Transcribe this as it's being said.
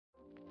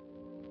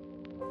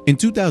In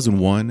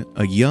 2001,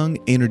 a young,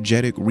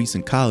 energetic,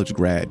 recent college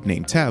grad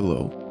named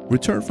Tablo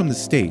returned from the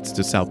States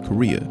to South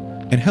Korea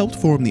and helped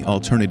form the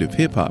alternative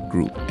hip-hop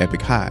group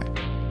Epic High.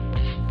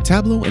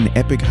 Tablo and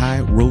Epic High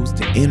rose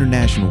to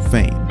international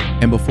fame,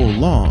 and before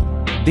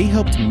long, they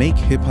helped make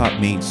hip-hop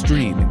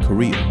mainstream in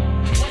Korea.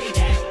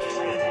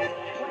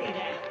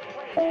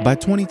 By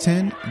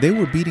 2010, they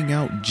were beating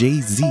out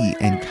Jay-Z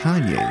and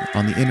Kanye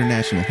on the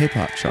international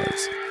hip-hop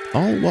charts,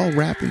 all while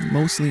rapping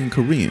mostly in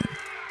Korean.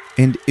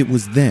 And it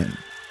was then,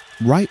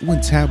 right when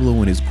Tablo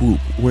and his group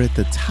were at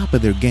the top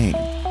of their game,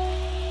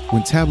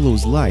 when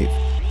Tablo's life,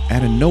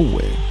 out of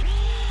nowhere,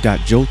 got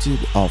jolted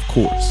off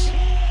course,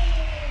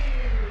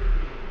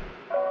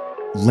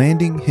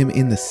 landing him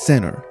in the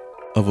center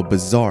of a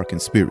bizarre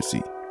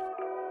conspiracy.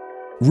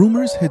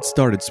 Rumors had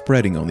started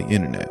spreading on the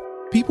internet.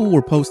 People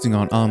were posting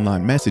on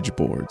online message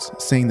boards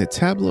saying that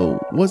Tablo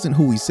wasn't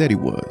who he said he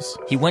was.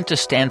 He went to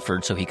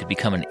Stanford so he could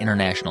become an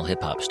international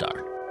hip-hop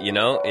star. You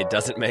know, it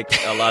doesn't make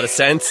a lot of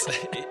sense.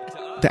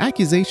 The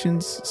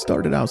accusations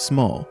started out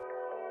small.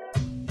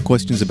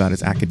 Questions about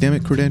his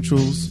academic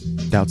credentials,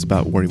 doubts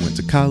about where he went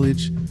to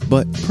college,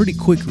 but pretty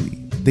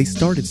quickly, they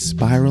started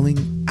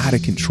spiraling out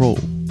of control.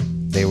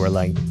 They were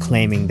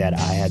claiming that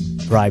I had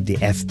bribed the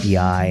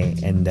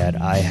FBI and that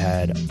I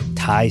had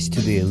ties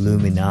to the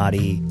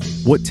Illuminati.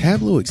 What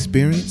Tablo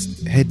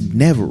experienced had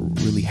never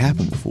really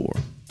happened before.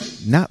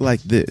 Not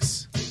like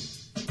this,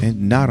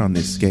 and not on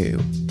this scale.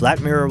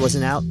 Black Mirror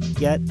wasn't out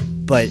yet,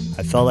 but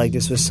I felt like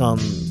this was some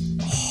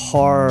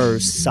horror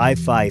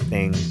sci-fi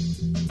thing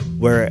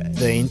where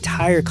the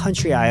entire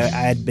country I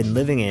had been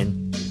living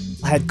in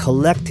had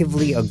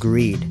collectively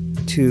agreed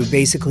to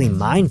basically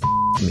mind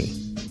me.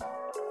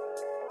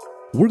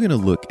 We're going to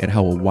look at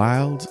how a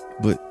wild,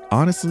 but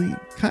honestly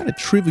kind of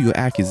trivial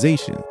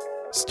accusation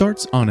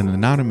starts on an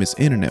anonymous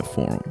internet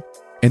forum,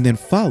 and then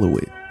follow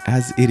it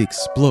as it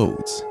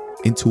explodes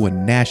into a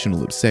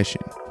national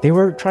obsession. They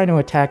were trying to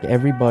attack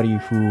everybody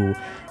who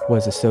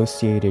was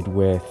associated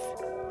with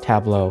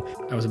Tablo.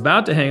 I was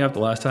about to hang up the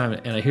last time,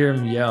 and I hear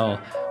him yell,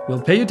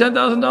 "We'll pay you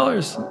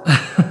 $10,000.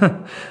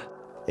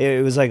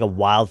 It was like a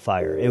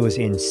wildfire. It was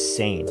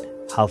insane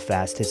how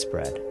fast it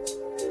spread.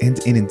 And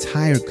an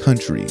entire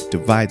country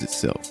divides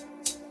itself,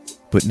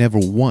 but never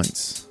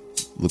once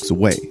looks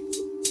away.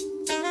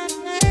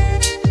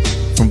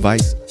 From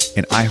Vice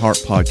and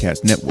iHeart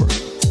Podcast Network,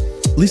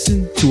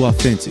 listen to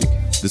Authentic,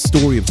 the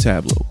story of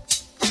Tablo,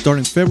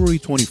 starting February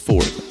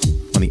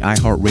 24th on the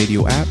iHeart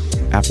Radio app,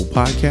 Apple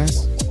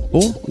Podcasts,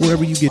 or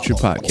wherever you get your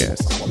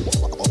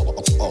podcasts.